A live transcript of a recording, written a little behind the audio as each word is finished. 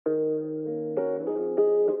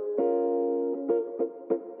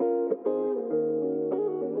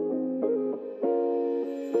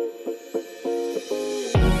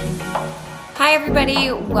Hi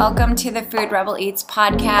everybody, welcome to the Food Rebel Eats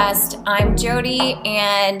podcast. I'm Jody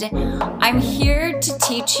and I'm here to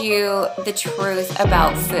teach you the truth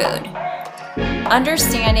about food.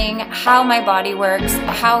 Understanding how my body works,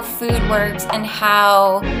 how food works, and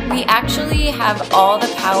how we actually have all the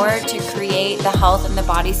power to create the health and the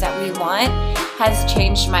bodies that we want has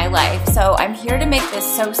changed my life. So I'm here to make this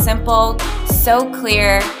so simple, so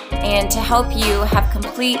clear, and to help you have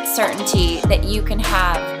complete certainty that you can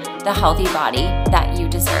have the healthy body that you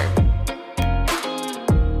deserve.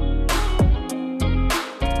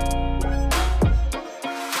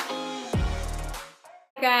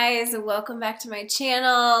 Guys, welcome back to my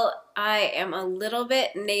channel. I am a little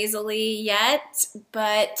bit nasally yet,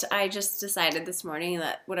 but I just decided this morning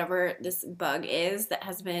that whatever this bug is that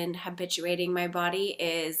has been habituating my body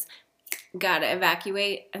is gotta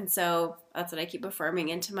evacuate, and so that's what I keep affirming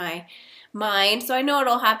into my mind. So I know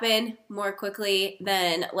it'll happen more quickly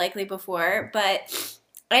than likely before, but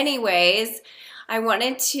anyways, I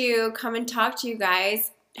wanted to come and talk to you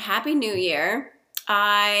guys. Happy New Year.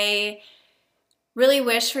 I really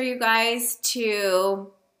wish for you guys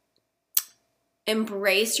to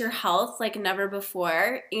embrace your health like never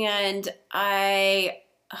before, and I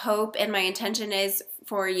hope and my intention is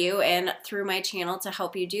for you and through my channel to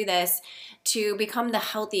help you do this, to become the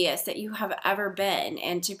healthiest that you have ever been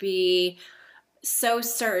and to be so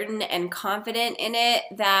certain and confident in it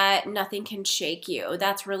that nothing can shake you.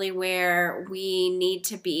 That's really where we need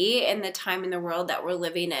to be in the time in the world that we're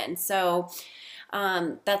living in. So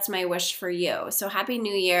that's my wish for you. So happy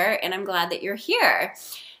New Year, and I'm glad that you're here.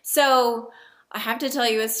 So I have to tell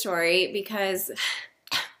you a story because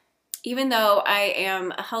even though I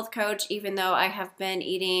am a health coach, even though I have been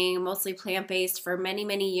eating mostly plant-based for many,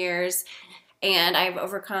 many years, and I've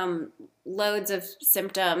overcome loads of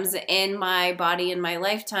symptoms in my body in my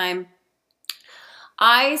lifetime,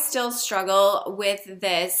 I still struggle with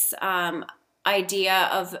this idea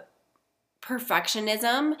of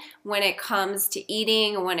perfectionism when it comes to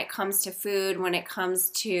eating, when it comes to food, when it comes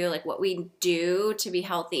to like what we do to be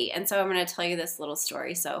healthy. And so I'm going to tell you this little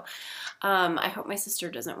story. So I hope my sister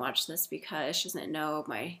doesn't watch this because she doesn't know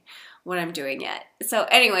what I'm doing yet. So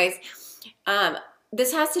anyways,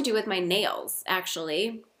 this has to do with my nails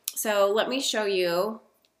actually. So let me show you.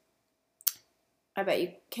 I bet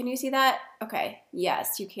you, can you see that? Okay,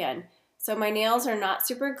 yes, you can. So my nails are not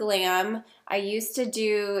super glam. I used to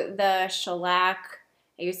do the shellac.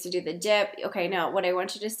 I used to do the dip. Okay, now what I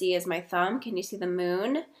want you to see is my thumb. Can you see the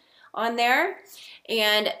moon on there?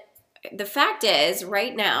 And the fact is,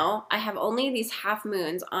 right now, I have only these half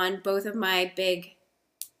moons on both of my thumbs,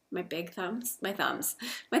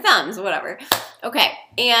 whatever. Okay,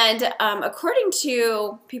 and according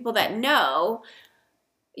to people that know,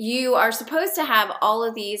 you are supposed to have all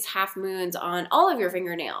of these half moons on all of your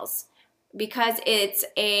fingernails because it's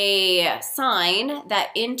a sign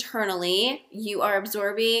that internally you are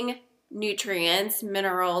absorbing nutrients,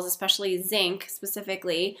 minerals, especially zinc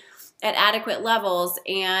specifically, at adequate levels,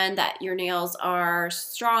 and that your nails are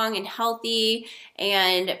strong and healthy,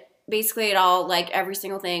 and basically it all, like every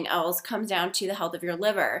single thing else, comes down to the health of your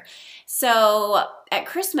liver. So at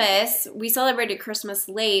Christmas, we celebrated Christmas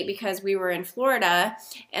late because we were in Florida,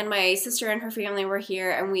 and my sister and her family were here,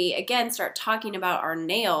 and we again start talking about our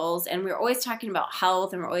nails, and we're always talking about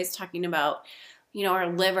health, and we're always talking about, you know, our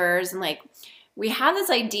livers, and like we have this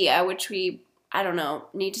idea, which we, I don't know,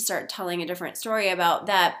 need to start telling a different story about,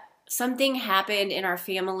 that something happened in our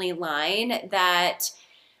family line that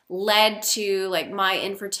led to like my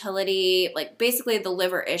infertility, like basically the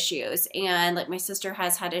liver issues. And like my sister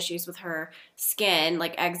has had issues with her skin,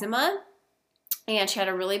 like eczema, and she had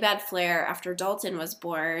a really bad flare after Dalton was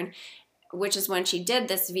born, which is when she did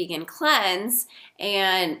this vegan cleanse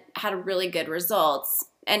and had really good results.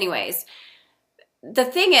 Anyways, the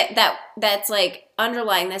thing that's like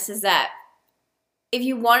underlying this is that if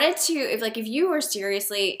you wanted to, if you're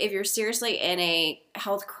seriously in a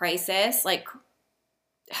health crisis, like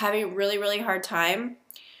having a really, really hard time,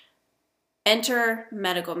 enter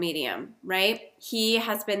medical medium, right? He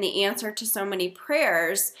has been the answer to so many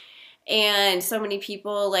prayers, and so many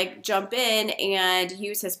people like jump in and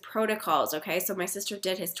use his protocols, okay? So my sister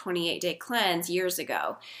did his 28-day cleanse years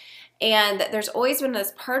ago, and there's always been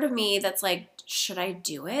this part of me that's like, should I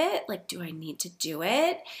do it? Like, do I need to do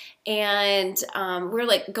it? And we're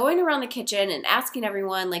like going around the kitchen and asking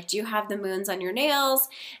everyone, like, do you have the moons on your nails?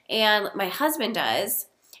 And my husband does.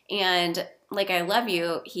 And like, I love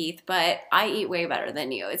you, Heath, but I eat way better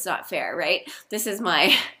than you. It's not fair, right? This is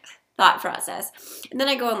my thought process. And then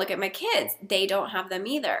I go and look at my kids. They don't have them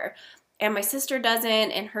either. And my sister doesn't,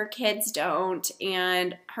 and her kids don't,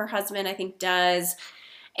 and her husband, I think, does.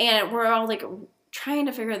 And we're all like trying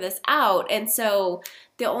to figure this out. And so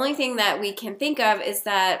the only thing that we can think of is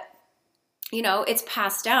that, you know, it's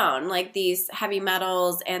passed down. Like these heavy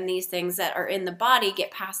metals and these things that are in the body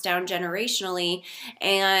get passed down generationally.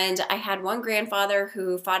 And I had one grandfather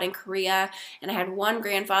who fought in Korea, and I had one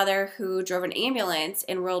grandfather who drove an ambulance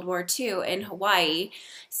in World War II in Hawaii.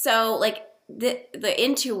 So like the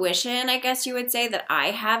intuition, I guess you would say, that I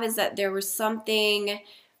have is that there was something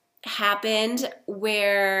happened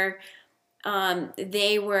where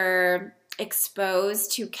they were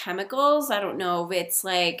exposed to chemicals. I don't know if it's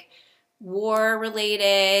like war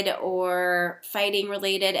related or fighting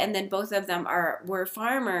related, and then both of them were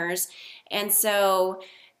farmers, and so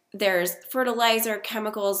there's fertilizer,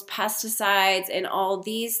 chemicals, pesticides, and all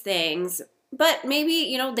these things. But maybe,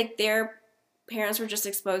 you know, like their parents were just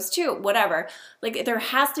exposed to whatever. Like there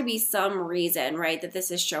has to be some reason, right, that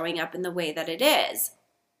this is showing up in the way that it is.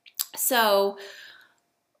 So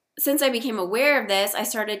since I became aware of this, I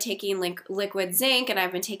started taking liquid zinc, and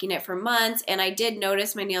I've been taking it for months, and I did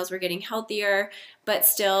notice my nails were getting healthier, but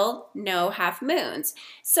still no half moons.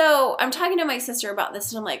 So I'm talking to my sister about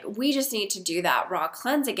this, and I'm like, we just need to do that raw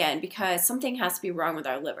cleanse again because something has to be wrong with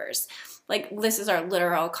our livers. Like this is our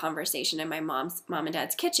literal conversation in my mom and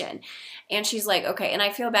dad's kitchen. And she's like, okay. And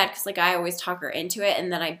I feel bad because like I always talk her into it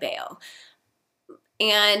and then I bail.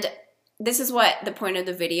 And this is what the point of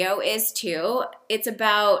the video is too. It's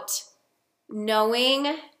about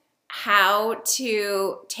knowing how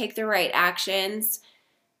to take the right actions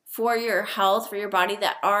for your health, for your body,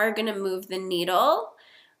 that are going to move the needle,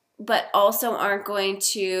 but also aren't going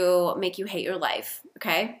to make you hate your life,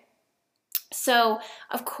 okay? So,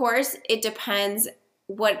 of course, it depends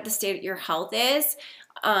what the state of your health is.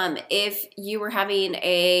 If you were having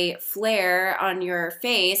a flare on your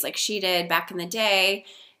face like she did back in the day,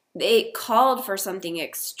 it called for something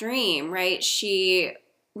extreme, right? She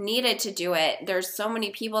needed to do it. There's so many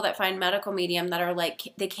people that find medical medium that are like,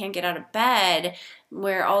 they can't get out of bed,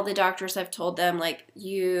 where all the doctors have told them like,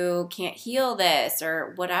 you can't heal this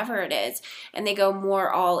or whatever it is. And they go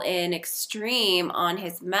more all in extreme on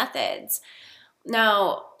his methods.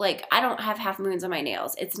 Now, like, I don't have half moons on my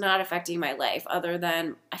nails. It's not affecting my life other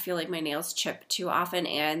than I feel like my nails chip too often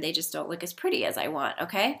and they just don't look as pretty as I want,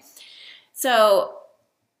 okay? So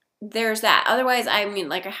there's that. Otherwise, I mean,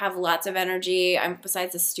 like, I have lots of energy.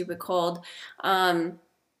 Besides this stupid cold, I'm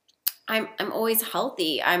always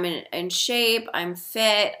healthy. I'm in shape. I'm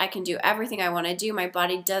fit. I can do everything I want to do. My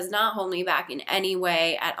body does not hold me back in any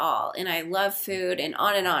way at all. And I love food and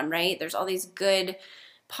on, right? There's all these good,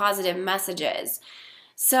 positive messages.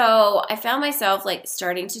 So I found myself like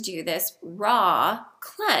starting to do this raw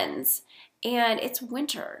cleanse, and it's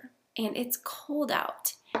winter and it's cold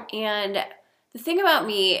out. And the thing about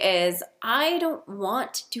me is I don't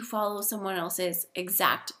want to follow someone else's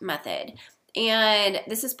exact method. And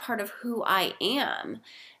this is part of who I am.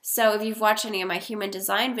 So if you've watched any of my human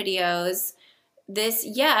design videos,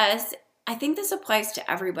 yes, I think this applies to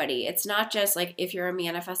everybody. It's not just like if you're a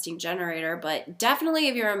manifesting generator, but definitely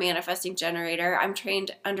if you're a manifesting generator. I'm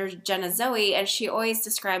trained under Jenna Zoe, and she always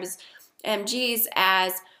describes MGs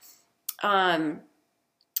as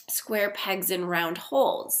square pegs in round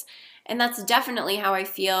holes. And that's definitely how I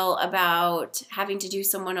feel about having to do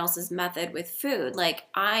someone else's method with food. Like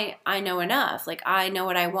I know enough. Like I know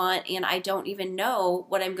what I want, and I don't even know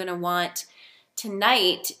what I'm going to want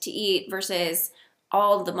tonight to eat versus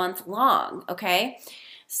all the month long, okay?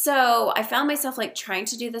 So I found myself like trying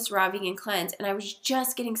to do this raw vegan cleanse, and I was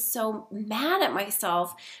just getting so mad at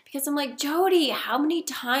myself because I'm like, Jody, how many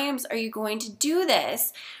times are you going to do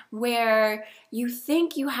this where you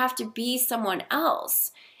think you have to be someone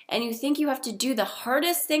else? And you think you have to do the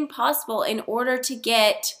hardest thing possible in order to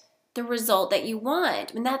get the result that you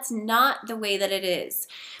want. And that's not the way that it is.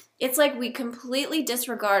 It's like we completely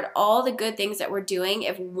disregard all the good things that we're doing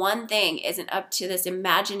if one thing isn't up to this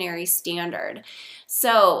imaginary standard.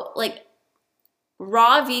 So like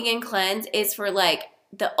raw vegan cleanse is for like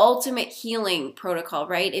the ultimate healing protocol,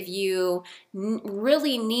 right? If you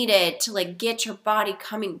really needed to like get your body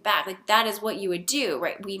coming back, like that is what you would do,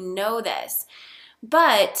 right? We know this.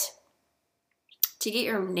 But to get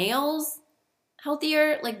your nails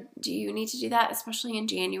healthier, like, do you need to do that, especially in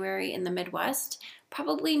January in the Midwest?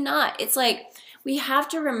 Probably not. It's like we have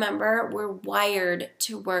to remember we're wired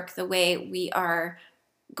to work the way we are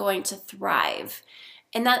going to thrive.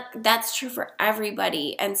 And that's true for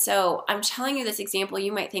everybody. And so I'm telling you this example.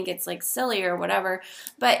 You might think it's like silly or whatever,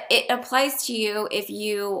 but it applies to you if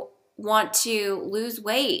you want to lose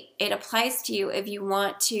weight. It applies to you if you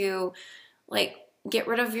want to like get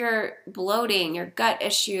rid of your bloating, your gut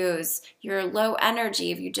issues, your low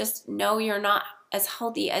energy. If you just know you're not as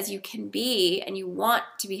healthy as you can be, and you want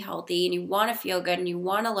to be healthy and you want to feel good and you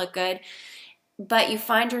want to look good, but you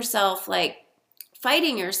find yourself like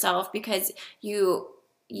fighting yourself because you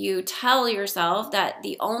tell yourself that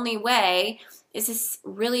the only way is this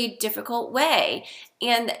really difficult way.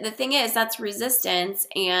 And the thing is, that's resistance,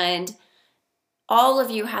 and all of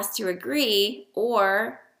you has to agree,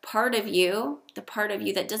 or part of you, the part of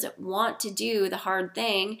you that doesn't want to do the hard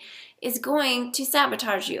thing, is going to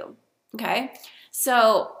sabotage you. Okay?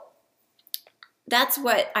 So that's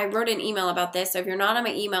what I wrote an email about this. So if you're not on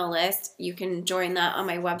my email list, you can join that on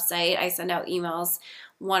my website. I send out emails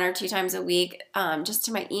 1 or 2 times a week just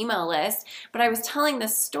to my email list. But I was telling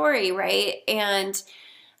this story, right? And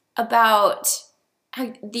about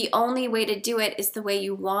how the only way to do it is the way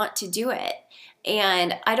you want to do it.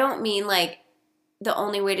 And I don't mean like the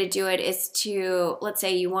only way to do it is to, let's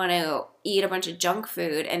say you want to eat a bunch of junk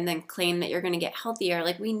food and then claim that you're going to get healthier.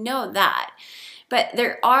 Like, we know that. But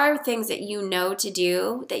there are things that you know to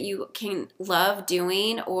do that you can love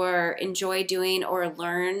doing or enjoy doing or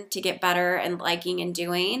learn to get better and liking and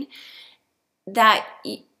doing that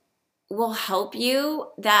will help you,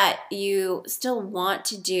 that you still want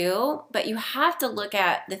to do, but you have to look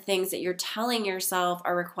at the things that you're telling yourself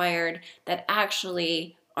are required that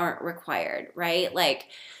actually aren't required, right? Like,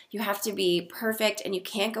 you have to be perfect and you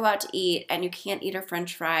can't go out to eat and you can't eat a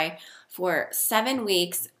French fry for 7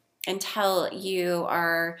 weeks until you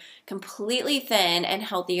are completely thin and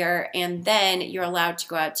healthier, and then you're allowed to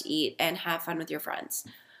go out to eat and have fun with your friends.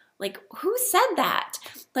 Like, who said that?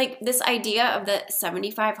 Like, this idea of the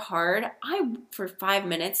 75 hard, I, for 5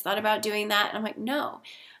 minutes, thought about doing that. And I'm like, no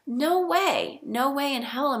way in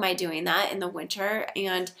hell am I doing that in the winter.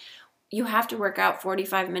 And you have to work out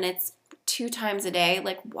 45 minutes 2 times a day.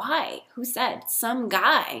 Like, why? Who said? Some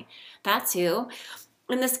guy. That's who.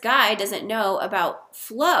 And this guy doesn't know about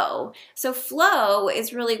flow. So flow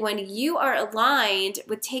is really when you are aligned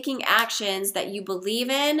with taking actions that you believe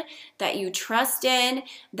in, that you trust in,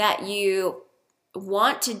 that you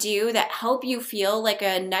want to do, that help you feel like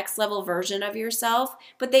a next level version of yourself,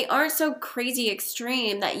 but they aren't so crazy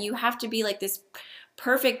extreme that you have to be like this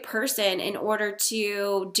perfect person in order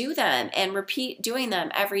to do them and repeat doing them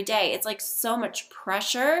every day. It's like so much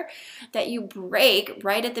pressure that you break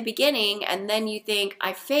right at the beginning, and then you think,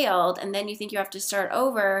 I failed, and then you think you have to start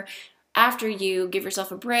over after you give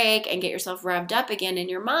yourself a break and get yourself revved up again in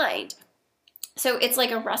your mind. So it's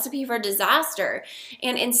like a recipe for disaster.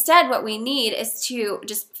 And instead, what we need is to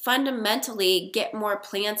just fundamentally get more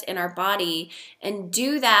plants in our body and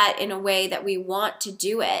do that in a way that we want to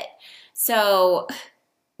do it. So,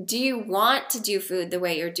 do you want to do food the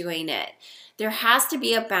way you're doing it? There has to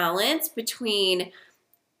be a balance between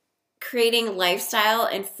creating lifestyle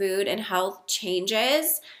and food and health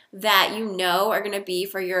changes that you know are going to be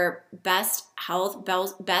for your best health,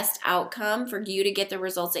 best outcome, for you to get the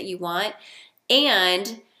results that you want,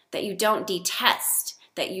 and that you don't detest,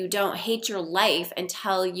 that you don't hate your life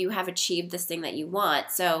until you have achieved this thing that you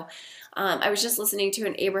want. So I was just listening to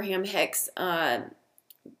an Abraham Hicks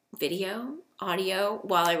audio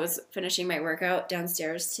while I was finishing my workout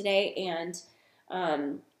downstairs today, and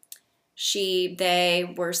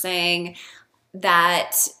they were saying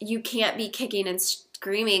that you can't be kicking and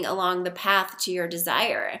screaming along the path to your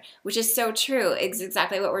desire, which is so true. It's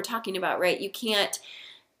exactly what we're talking about, right? You can't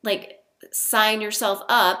like sign yourself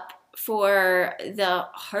up for the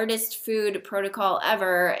hardest food protocol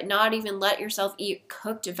ever, not even let yourself eat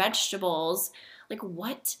cooked vegetables. Like,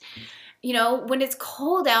 what? You know, when it's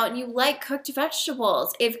cold out and you like cooked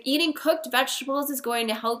vegetables, if eating cooked vegetables is going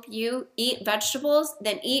to help you eat vegetables,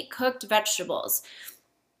 then eat cooked vegetables.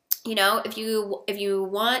 You know, if you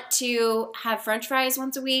want to have French fries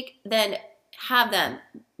once a week, then have them,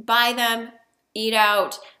 buy them, eat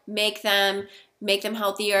out, make them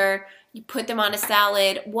healthier. You put them on a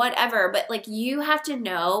salad, whatever. But like, you have to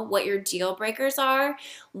know what your deal breakers are.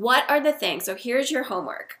 What are the things? So here's your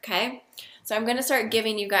homework, okay? So I'm going to start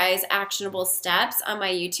giving you guys actionable steps on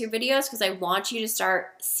my YouTube videos because I want you to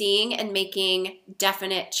start seeing and making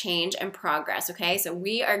definite change and progress, okay? So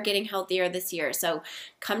we are getting healthier this year. So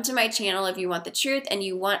come to my channel if you want the truth and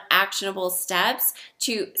you want actionable steps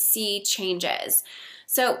to see changes.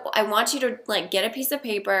 So I want you to like get a piece of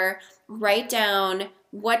paper, write down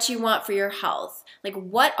what you want for your health. Like,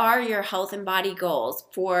 what are your health and body goals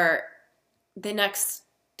for the next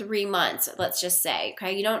 3 months, let's just say,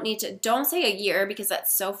 okay? You don't say a year because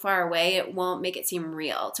that's so far away, it won't make it seem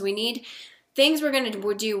real. So we need things we're going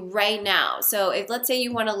to do right now. So if, let's say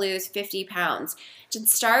you want to lose 50 pounds, just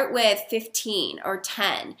start with 15 or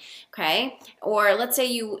 10, okay? Or let's say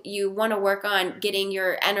you want to work on getting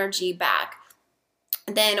your energy back.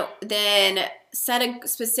 Then set a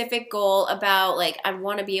specific goal about like, I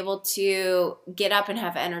want to be able to get up and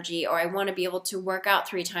have energy, or I want to be able to work out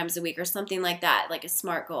 3 times a week or something like that, like a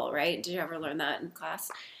SMART goal, right? Did you ever learn that in class,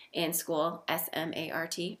 in school?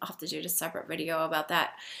 SMART. I'll have to do a separate video about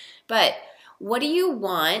that. But what do you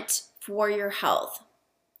want for your health?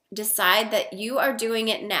 Decide that you are doing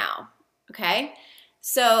it now, okay?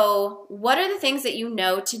 So what are the things that you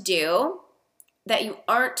know to do that you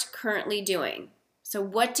aren't currently doing? So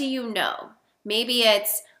what do you know? Maybe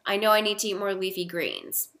it's, I know I need to eat more leafy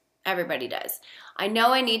greens. Everybody does. I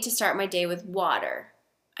know I need to start my day with water.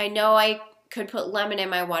 I know I could put lemon in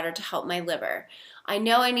my water to help my liver. I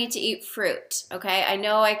know I need to eat fruit, okay? I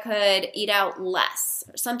know I could eat out less,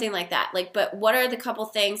 or something like that. Like, but what are the couple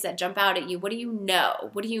things that jump out at you? What do you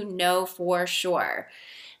know? What do you know for sure?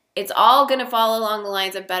 It's all gonna fall along the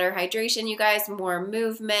lines of better hydration, you guys, more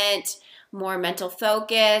movement, more mental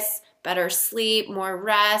focus, better sleep, more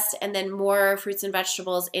rest, and then more fruits and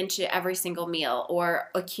vegetables into every single meal or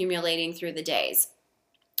accumulating through the days.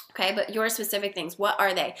 Okay, but your specific things, what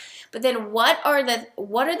are they? But then what are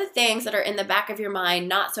the things that are in the back of your mind,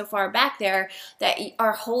 not so far back there, that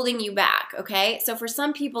are holding you back, okay? So for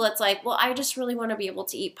some people, it's like, well, I just really want to be able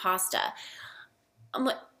to eat pasta. I'm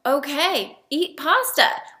like, okay, eat pasta.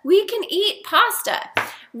 We can eat pasta.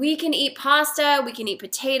 We can eat pasta. We can eat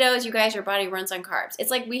potatoes. You guys, your body runs on carbs. It's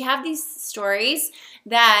like we have these stories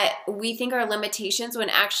that we think are limitations when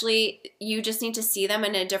actually you just need to see them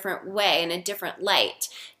in a different way, in a different light.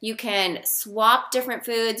 You can swap different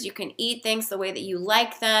foods. You can eat things the way that you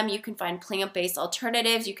like them. You can find plant-based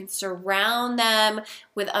alternatives. You can surround them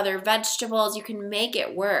with other vegetables. You can make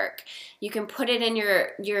it work. You can put it in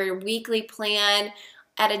your weekly plan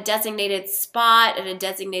at a designated spot, at a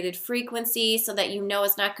designated frequency, so that you know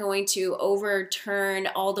it's not going to overturn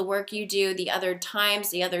all the work you do the other times,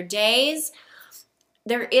 the other days.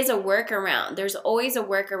 There is a workaround. There's always a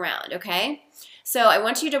workaround, okay? So I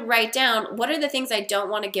want you to write down, what are the things I don't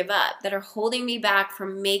want to give up that are holding me back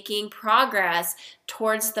from making progress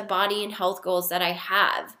towards the body and health goals that I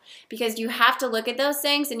have? Because you have to look at those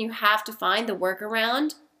things and you have to find the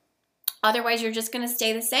workaround. Otherwise, you're just going to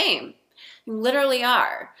stay the same. You literally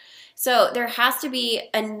are. So there has to be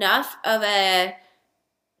enough of a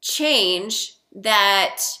change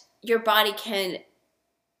that your body can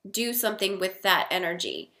do something with that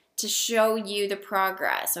energy to show you the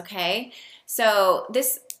progress, okay? So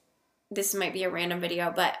this might be a random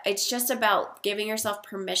video, but it's just about giving yourself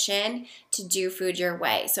permission to do food your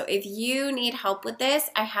way. So if you need help with this,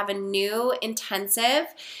 I have a new intensive.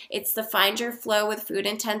 It's the Find Your Flow with Food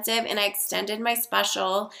Intensive, and I extended my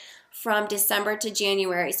special from December to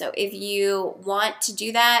January. So if you want to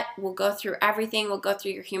do that, we'll go through everything. We'll go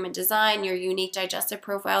through your human design, your unique digestive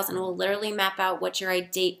profiles, and we'll literally map out what your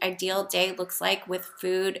ideal day looks like with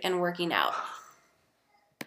food and working out.